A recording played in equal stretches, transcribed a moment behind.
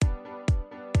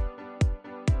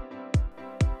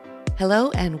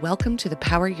Hello, and welcome to the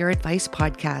Power Your Advice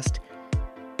podcast.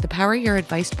 The Power Your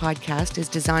Advice podcast is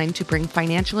designed to bring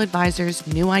financial advisors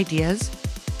new ideas,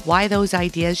 why those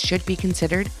ideas should be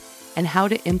considered, and how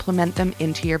to implement them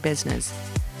into your business.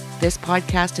 This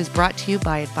podcast is brought to you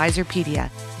by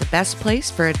Advisorpedia, the best place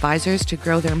for advisors to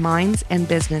grow their minds and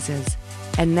businesses.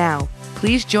 And now,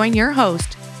 please join your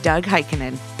host, Doug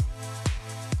Heikkinen.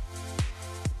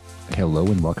 Hello,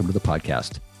 and welcome to the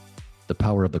podcast. The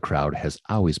power of the crowd has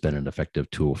always been an effective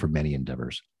tool for many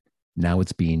endeavors. Now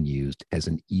it's being used as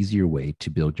an easier way to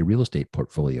build your real estate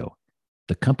portfolio.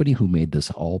 The company who made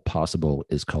this all possible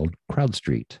is called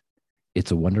CrowdStreet.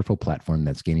 It's a wonderful platform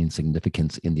that's gaining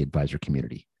significance in the advisor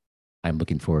community. I'm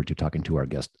looking forward to talking to our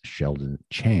guest, Sheldon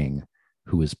Chang,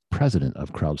 who is president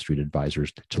of CrowdStreet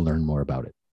Advisors, to learn more about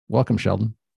it. Welcome,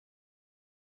 Sheldon.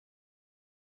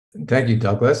 Thank you,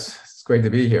 Douglas. It's great to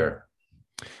be here.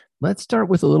 Let's start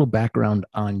with a little background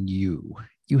on you.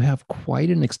 You have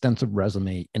quite an extensive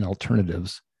resume in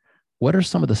alternatives. What are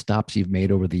some of the stops you've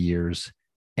made over the years?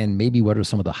 And maybe what are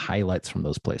some of the highlights from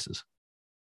those places?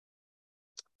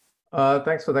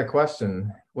 Thanks for that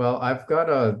question. Well, I've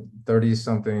got a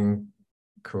 30-something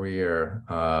career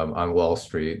on Wall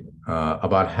Street.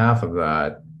 About half of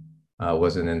that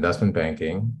was in investment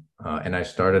banking. And I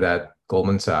started at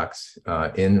Goldman Sachs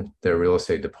in their real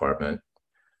estate department.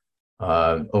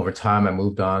 Over time, I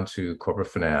moved on to corporate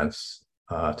finance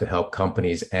to help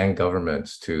companies and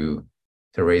governments to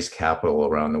raise capital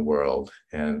around the world.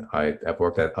 And I've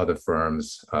worked at other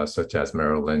firms such as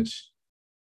Merrill Lynch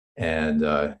and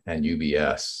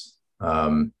UBS.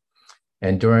 And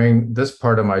during this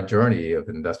part of my journey of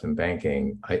investment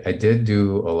banking, I did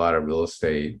do a lot of real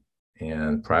estate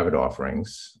and private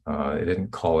offerings. They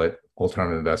didn't call it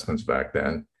alternative investments back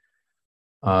then.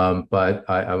 But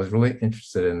I was really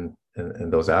interested in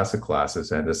those asset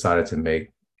classes and decided to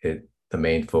make it the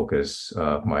main focus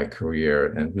of my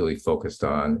career and really focused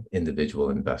on individual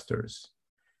investors.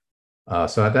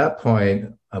 So at that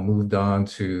point, I moved on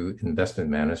to investment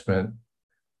management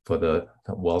for the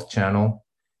wealth channel.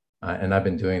 And I've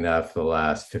been doing that for the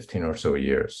last 15 or so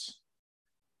years.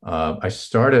 I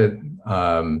started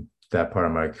that part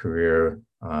of my career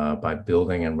by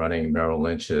building and running Merrill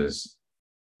Lynch's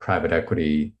private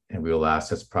equity and real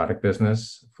assets product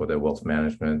business for their wealth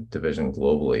management division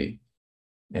globally.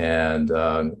 And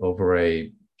over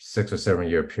a 6 or 7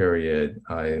 year period,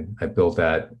 I built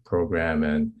that program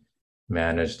and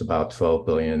managed about $12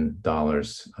 billion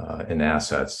in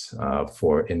assets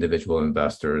for individual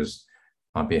investors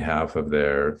on behalf of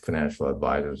their financial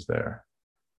advisors there.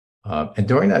 And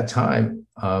during that time,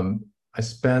 I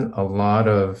spent a lot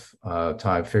of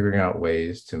time figuring out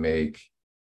ways to make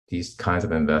these kinds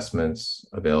of investments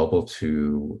available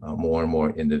to more and more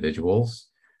individuals.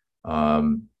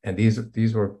 And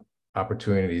these were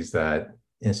opportunities that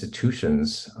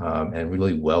institutions and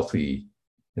really wealthy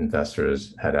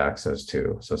investors had access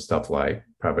to. So stuff like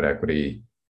private equity,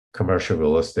 commercial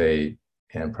real estate,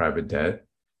 and private debt.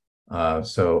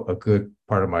 So a good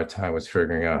part of my time was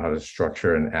figuring out how to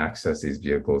structure and access these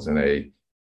vehicles in a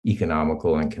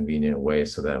economical and convenient way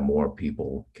so that more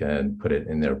people can put it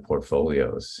in their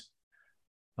portfolios.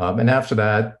 And after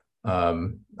that,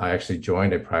 I actually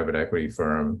joined a private equity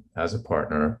firm as a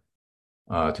partner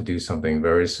to do something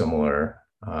very similar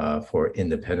for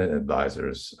independent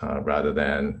advisors rather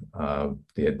than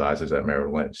the advisors at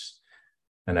Merrill Lynch.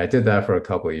 And I did that for a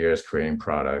couple of years, creating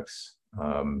products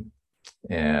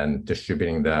and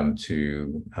distributing them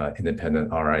to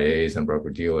independent RIAs and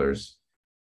broker-dealers.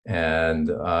 And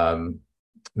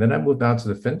then I moved on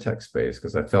to the fintech space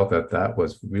because I felt that that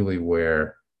was really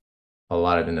where a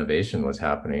lot of innovation was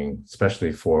happening,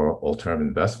 especially for alternative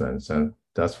investments. And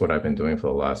that's what I've been doing for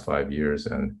the last 5 years,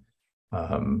 and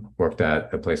worked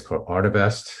at a place called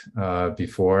Artivest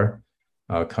before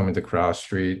coming to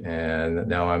CrowdStreet. And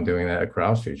now I'm doing that at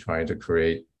CrowdStreet, trying to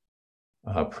create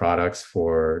products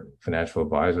for financial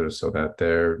advisors so that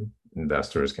their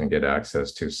investors can get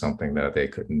access to something that they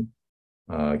couldn't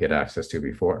get access to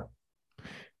before.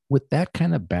 With that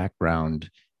kind of background,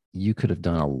 you could have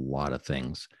done a lot of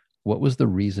things. What was the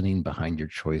reasoning behind your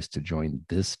choice to join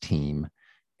this team?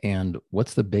 And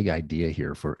what's the big idea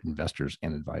here for investors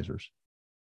and advisors?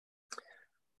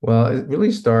 Well, it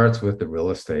really starts with the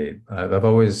real estate. I've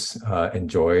always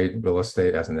enjoyed real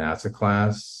estate as an asset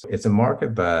class. It's a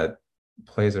market that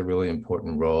plays a really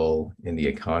important role in the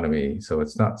economy. So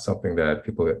it's not something that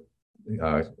people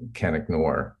can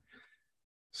ignore.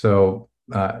 So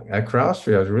at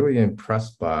CrowdStreet, I was really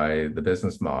impressed by the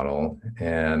business model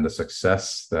and the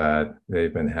success that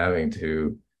they've been having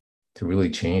to really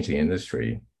change the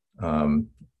industry.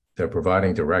 They're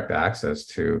providing direct access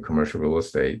to commercial real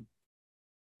estate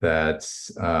that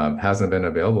hasn't been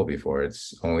available before.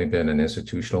 It's only been an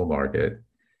institutional market.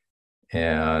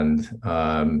 And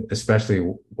especially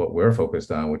what we're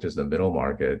focused on, which is the middle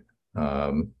market,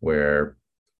 where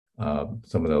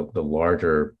some of the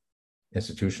larger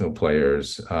institutional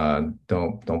players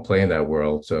don't play in that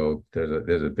world. So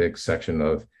there's a big section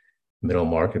of middle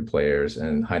market players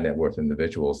and high net worth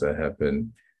individuals that have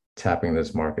been tapping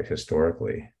this market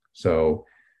historically. So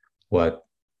what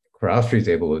CrowdStreet is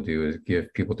able to do is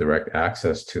give people direct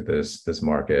access to this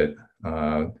market,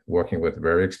 working with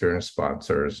very experienced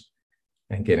sponsors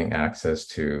and getting access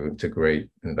to great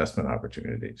investment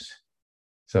opportunities.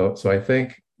 So I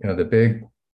think,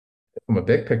 from a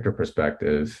big picture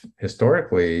perspective,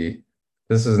 historically,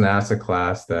 this is an asset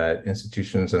class that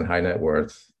institutions and high net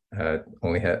worth had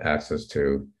only had access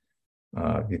to.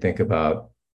 If you think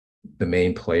about the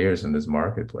main players in this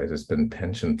marketplace, it's been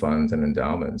pension funds and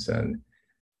endowments, and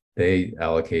they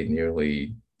allocate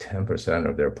nearly 10%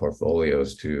 of their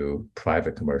portfolios to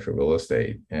private commercial real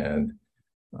estate. And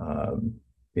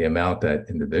the amount that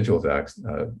individuals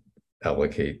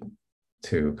allocate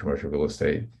to commercial real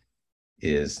estate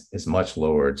is much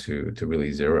lower to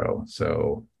really zero.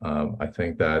 So I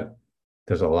think that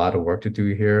there's a lot of work to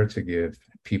do here to give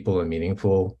people a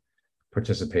meaningful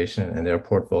participation in their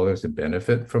portfolios to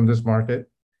benefit from this market.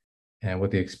 And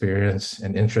with the experience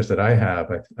and interest that I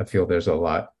have, I feel there's a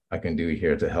lot I can do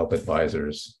here to help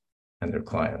advisors and their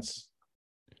clients.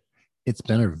 It's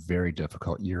been a very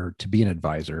difficult year to be an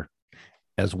advisor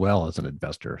as well as an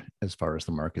investor as far as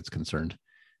the market's concerned.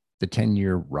 The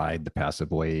 10-year ride, the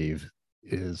passive wave,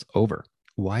 is over.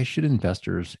 Why should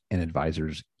investors and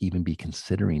advisors even be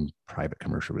considering private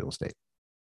commercial real estate?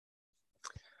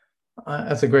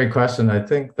 That's a great question. I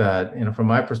think that, from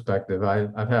my perspective,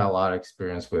 I've had a lot of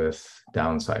experience with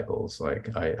down cycles. Like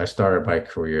I started my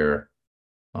career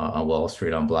on Wall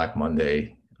Street on Black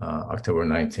Monday, October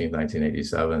 19th,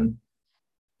 1987.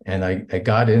 And I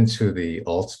got into the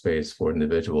alt space for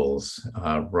individuals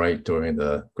right during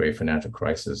the Great Financial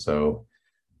Crisis. So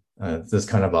this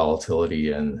kind of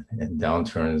volatility and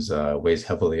downturns weighs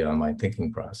heavily on my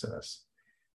thinking process.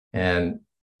 And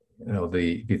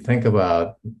if you think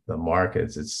about the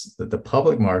markets, it's that the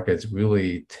public markets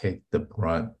really take the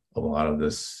brunt of a lot of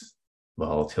this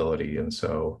volatility. And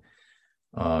so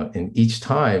in each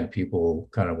time, people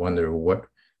kind of wonder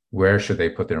where should they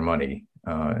put their money?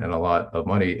 And a lot of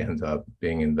money ends up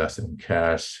being invested in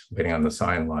cash, waiting on the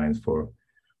sidelines for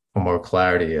more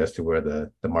clarity as to where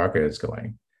the market is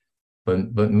going.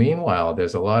 But meanwhile,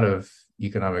 there's a lot of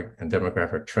economic and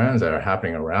demographic trends that are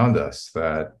happening around us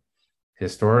that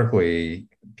historically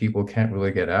people can't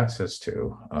really get access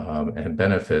to and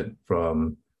benefit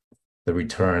from the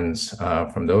returns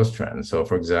from those trends. So,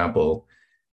 for example,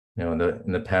 in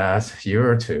the past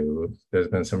year or two, there's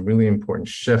been some really important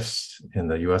shifts in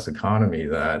the U.S. economy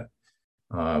that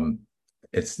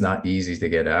it's not easy to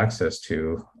get access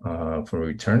to from a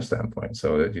return standpoint.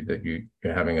 So that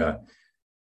you're having a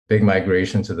big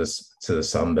migration to the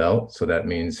Sun Belt. So that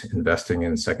means investing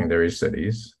in secondary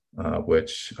cities,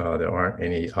 which there aren't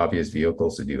any obvious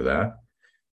vehicles to do that.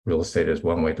 Real estate is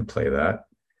one way to play that.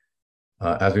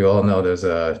 As we all know, there's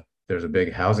a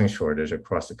big housing shortage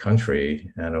across the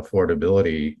country, and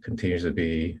affordability continues to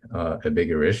be a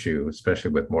bigger issue,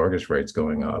 especially with mortgage rates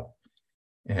going up.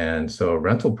 And so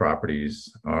rental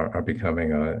properties are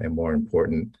becoming a more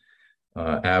important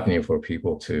avenue for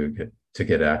people to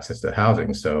get access to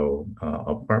housing. So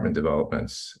apartment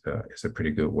developments is a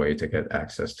pretty good way to get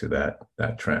access to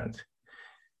that trend.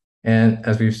 And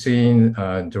as we've seen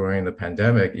during the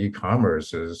pandemic,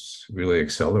 e-commerce is really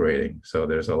accelerating. So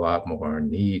there's a lot more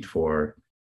need for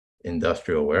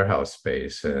industrial warehouse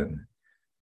space, and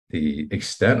the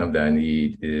extent of that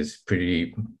need is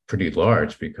pretty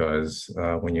large, because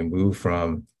when you move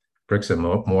from bricks and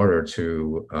mortar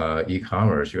to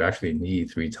e-commerce, you actually need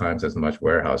 3 times as much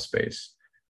warehouse space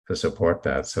to support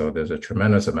that. So there's a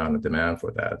tremendous amount of demand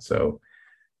for that.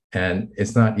 And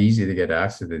it's not easy to get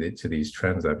access to these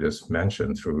trends I've just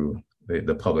mentioned through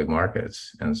the public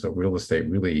markets. And so real estate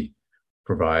really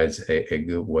provides a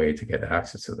good way to get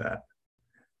access to that.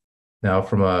 Now,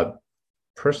 from a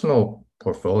personal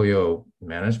portfolio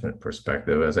management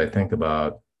perspective, as I think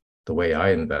about the way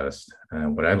I invest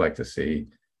and what I'd like to see,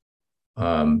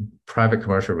 private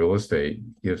commercial real estate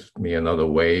gives me another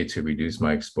way to reduce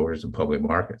my exposure to public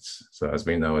markets. So as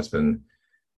we know, it's been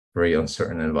very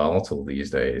uncertain and volatile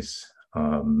these days.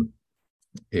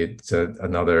 It's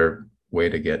another way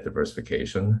to get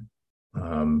diversification.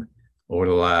 Over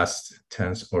the last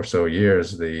 10 or so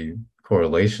years, the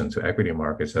correlation to equity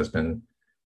markets has been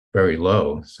very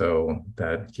low. So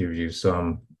that gives you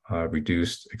some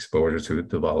reduced exposure to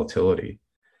the volatility.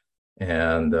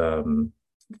 And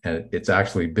it's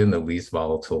actually been the least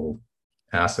volatile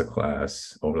asset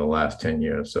class over the last 10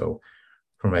 years. So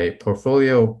from a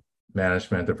portfolio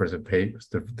management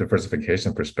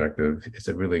diversification perspective, it's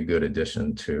a really good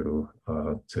addition to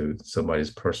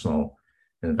somebody's personal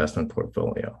investment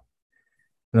portfolio.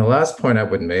 And the last point I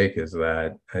would make is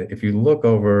that if you look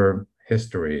over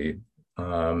history,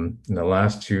 in the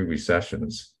last two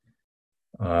recessions,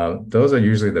 those are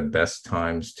usually the best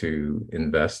times to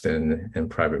invest in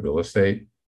private real estate.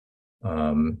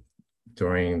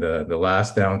 During the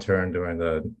last downturn, during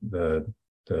the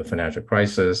financial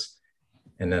crisis,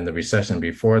 and then the recession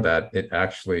before that, it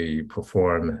actually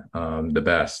performed the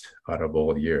best out of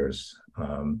all years.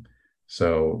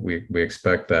 So we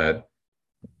expect that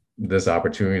this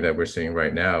opportunity that we're seeing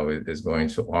right now is going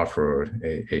to offer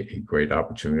a great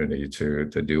opportunity to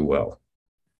do well.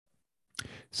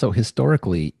 So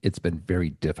historically, it's been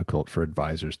very difficult for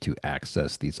advisors to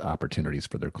access these opportunities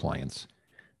for their clients.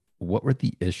 What were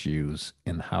the issues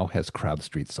and how has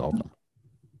CrowdStreet solved them?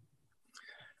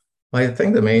 I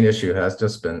think the main issue has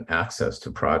just been access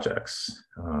to projects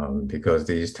because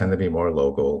these tend to be more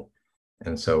local.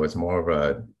 And so it's more of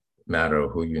a matter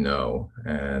of who you know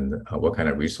and what kind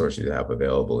of resources you have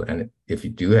available. And if you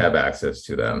do have access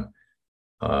to them,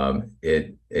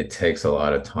 it takes a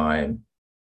lot of time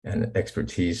and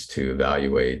expertise to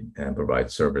evaluate and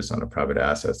provide service on a private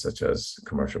asset such as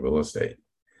commercial real estate.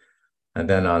 And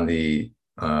then on the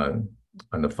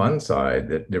fund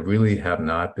side, there really have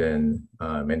not been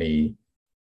many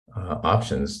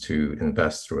options to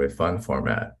invest through a fund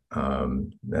format.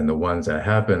 And the ones that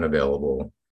have been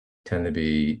available tend to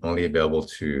be only available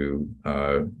to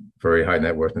very high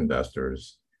net worth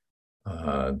investors.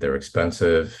 They're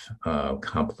expensive,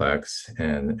 complex,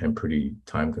 and pretty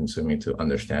time consuming to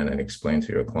understand and explain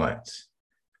to your clients.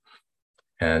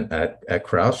 And at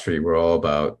CrowdStreet, we're all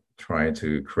about trying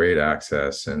to create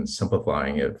access and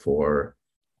simplifying it for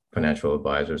financial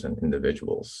advisors and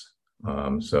individuals.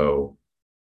 So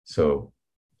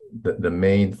the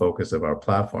main focus of our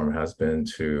platform has been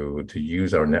to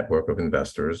use our network of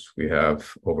investors. We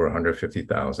have over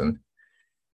 150,000,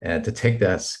 and to take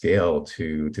that scale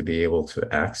to be able to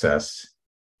access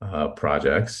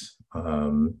projects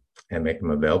and make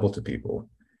them available to people.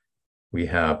 We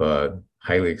have a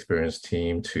highly experienced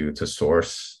team to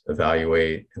source,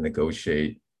 evaluate, and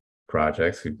negotiate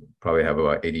projects. We probably have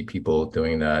about 80 people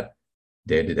doing that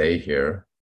day to day here.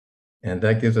 And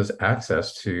that gives us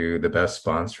access to the best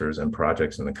sponsors and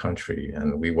projects in the country.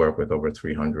 And we work with over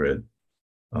 300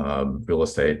 real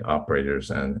estate operators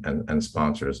and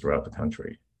sponsors throughout the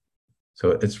country.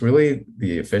 So it's really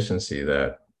the efficiency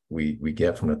that we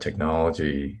get from the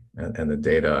technology and the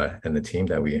data and the team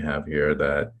that we have here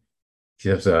that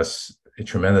gives us a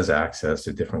tremendous access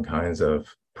to different kinds of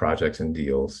projects and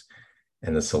deals,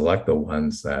 and to select the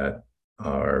ones that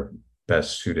are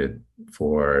best suited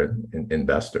for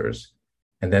investors,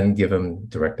 and then give them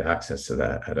direct access to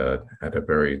that at a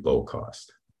very low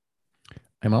cost.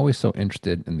 I'm always so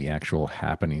interested in the actual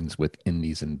happenings within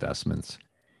these investments.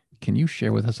 Can you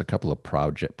share with us a couple of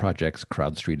projects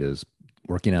CrowdStreet is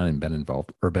working on and been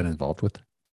involved with?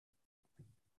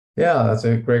 Yeah, that's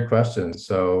a great question.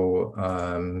 So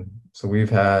we've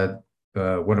had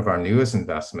one of our newest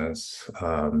investments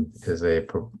is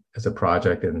a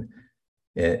project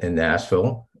in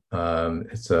Nashville.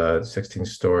 It's a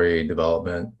 16-story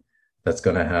development that's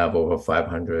going to have over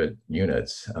 500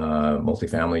 units,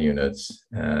 multifamily units,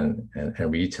 and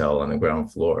retail on the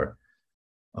ground floor.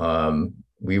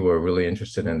 We were really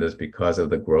interested in this because of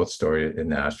the growth story in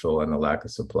Nashville and the lack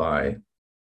of supply.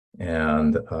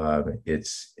 And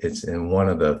it's in one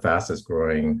of the fastest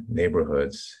growing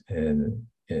neighborhoods in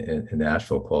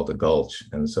Nashville called the Gulch.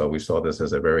 And so we saw this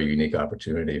as a very unique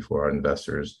opportunity for our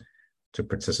investors to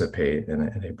participate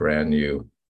in a brand new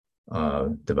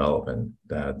development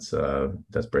that's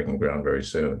breaking ground very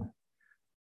soon.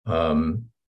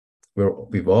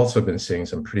 We've also been seeing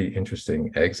some pretty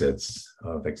interesting exits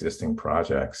of existing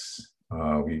projects.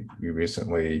 We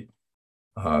recently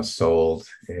sold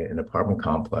an apartment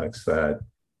complex that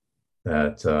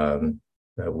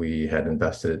we had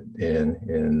invested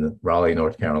in Raleigh,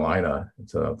 North Carolina.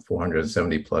 It's a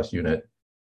 470 plus unit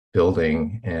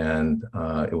building, and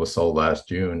it was sold last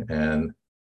June, and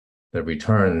the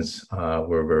returns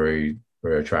were very,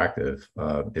 very attractive.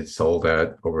 It sold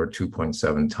at over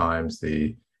 2.7 times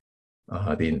the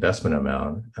investment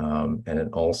amount, and it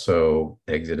also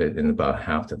exited in about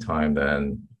half the time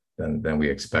than we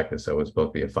expected. So it was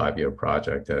supposed to be a 5-year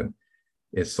project, and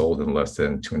it sold in less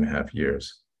than 2.5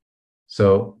 years.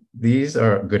 So these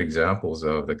are good examples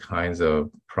of the kinds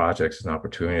of projects and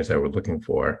opportunities that we're looking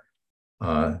for,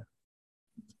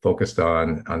 focused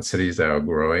on cities that are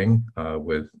growing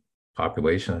with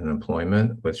population and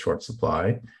employment with short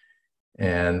supply,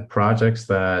 and projects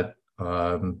that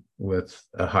with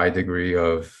a high degree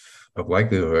of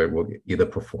likelihood will either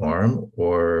perform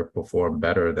or perform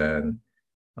better than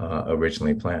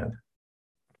originally planned.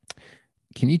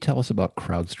 Can you tell us about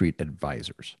CrowdStreet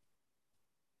Advisors?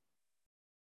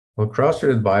 Well,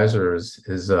 CrowdStreet Advisors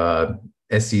is a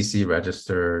SEC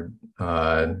registered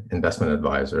investment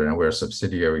advisor, and we're a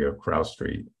subsidiary of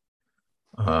CrowdStreet.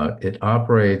 It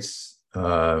operates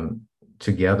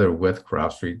together with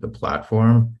CrowdStreet, the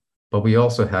platform, but we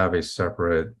also have a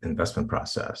separate investment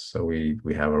process. So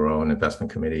we have our own investment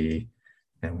committee,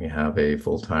 and we have a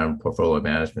full-time portfolio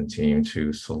management team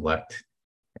to select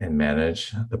and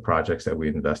manage the projects that we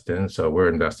invest in. So we're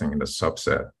investing in a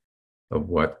subset of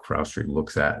what CrowdStreet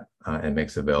looks at and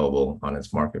makes available on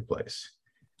its marketplace.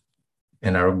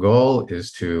 And our goal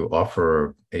is to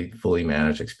offer a fully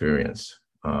managed experience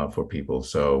for people.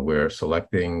 So we're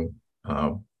selecting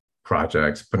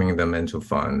projects, putting them into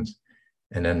funds,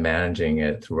 and then managing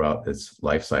it throughout its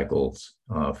life cycles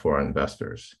for our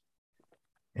investors.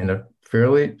 In a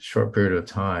fairly short period of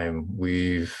time,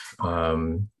 we've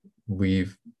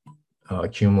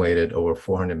accumulated over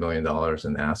 $400 million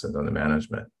in assets under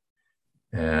management.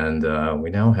 And we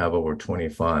now have over 20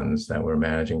 funds that we're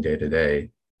managing day to day.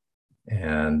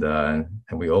 And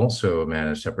we also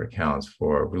manage separate accounts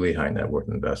for really high net worth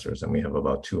investors, and we have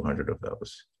about 200 of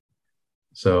those.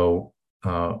 So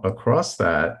across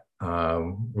that,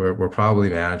 we're probably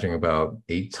managing about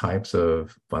 8 types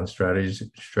of fund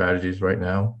strategies right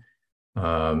now.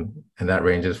 And that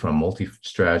ranges from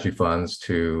multi-strategy funds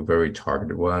to very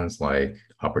targeted ones like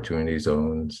opportunity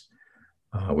zones.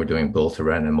 We're doing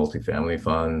build-to-rent and multifamily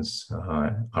funds,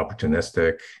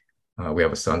 opportunistic. We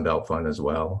have a Sunbelt fund as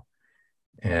well.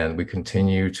 And we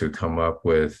continue to come up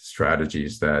with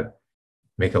strategies that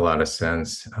make a lot of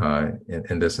sense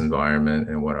in this environment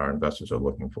and what our investors are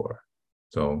looking for.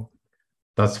 So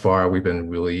thus far, we've been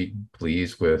really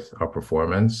pleased with our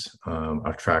performance.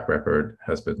 Our track record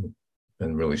has been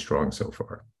really strong so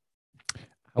far.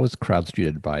 How is CrowdStreet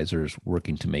Advisors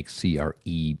working to make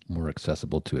CRE more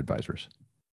accessible to advisors?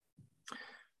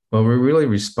 Well, we're really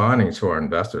responding to our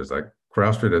investors. Like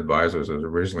CrowdStreet Advisors was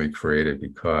originally created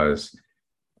because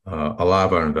a lot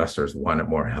of our investors wanted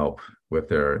more help with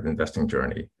their investing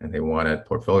journey, and they wanted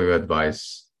portfolio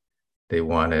advice. They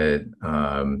wanted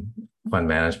fund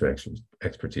management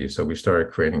expertise. So we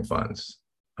started creating funds.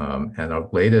 And our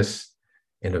latest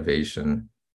innovation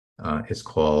is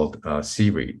called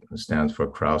CREIT. It stands for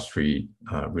CrowdStreet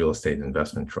Real Estate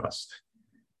Investment Trust.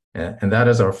 And that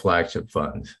is our flagship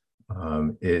fund.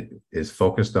 It is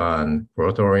focused on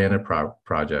growth-oriented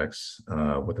projects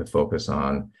with a focus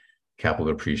on capital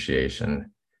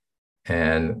appreciation.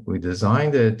 And we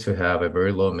designed it to have a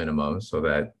very low minimum so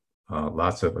that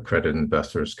lots of accredited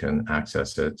investors can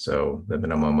access it. So the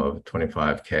minimum of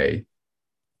 $25K.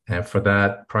 And for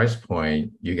that price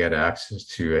point, you get access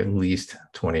to at least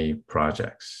 20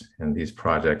 projects. And these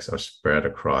projects are spread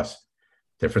across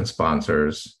different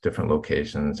sponsors, different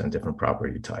locations, and different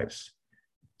property types.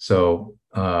 So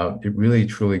it really,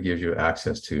 truly gives you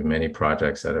access to many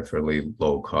projects at a fairly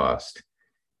low cost.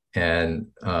 And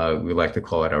we like to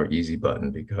call it our easy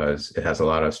button because it has a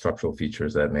lot of structural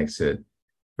features that makes it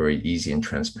very easy and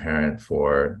transparent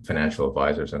for financial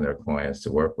advisors and their clients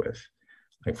to work with.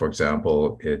 Like, for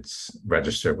example, it's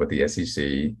registered with the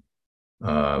SEC.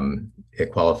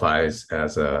 It qualifies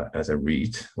as a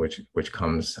REIT, which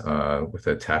comes with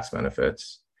the tax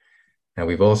benefits. And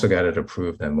we've also got it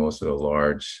approved at most of the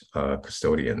large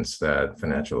custodians that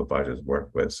financial advisors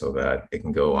work with so that it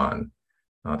can go on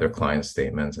their client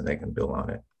statements and they can bill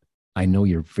on it. I know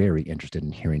you're very interested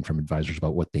in hearing from advisors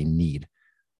about what they need.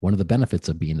 One of the benefits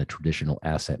of being a traditional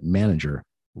asset manager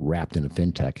wrapped in a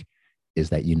fintech is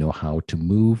that you know how to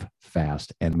move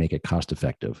fast and make it cost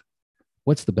effective.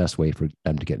 What's the best way for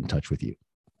them to get in touch with you?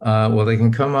 Well, they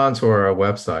can come onto our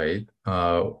website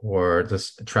or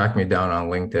just track me down on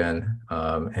LinkedIn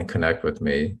and connect with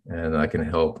me, and I can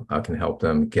help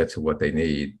them get to what they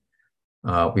need.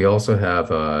 We also have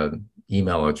an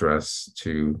email address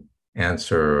to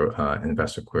answer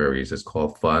investor queries. It's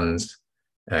called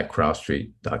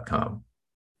funds@crowdstreet.com.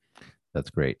 That's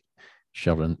great.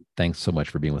 Sheldon, thanks so much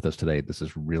for being with us today. This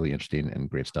is really interesting and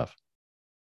great stuff.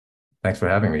 Thanks for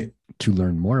having me. To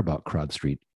learn more about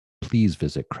CrowdStreet, please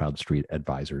visit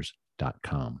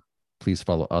crowdstreetadvisors.com. Please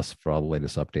follow us for all the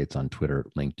latest updates on Twitter,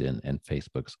 LinkedIn, and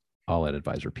Facebook's all at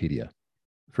Advisorpedia.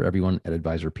 For everyone at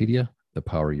Advisorpedia, the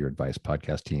Power Your Advice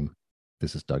podcast team,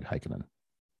 this is Doug Heikkinen.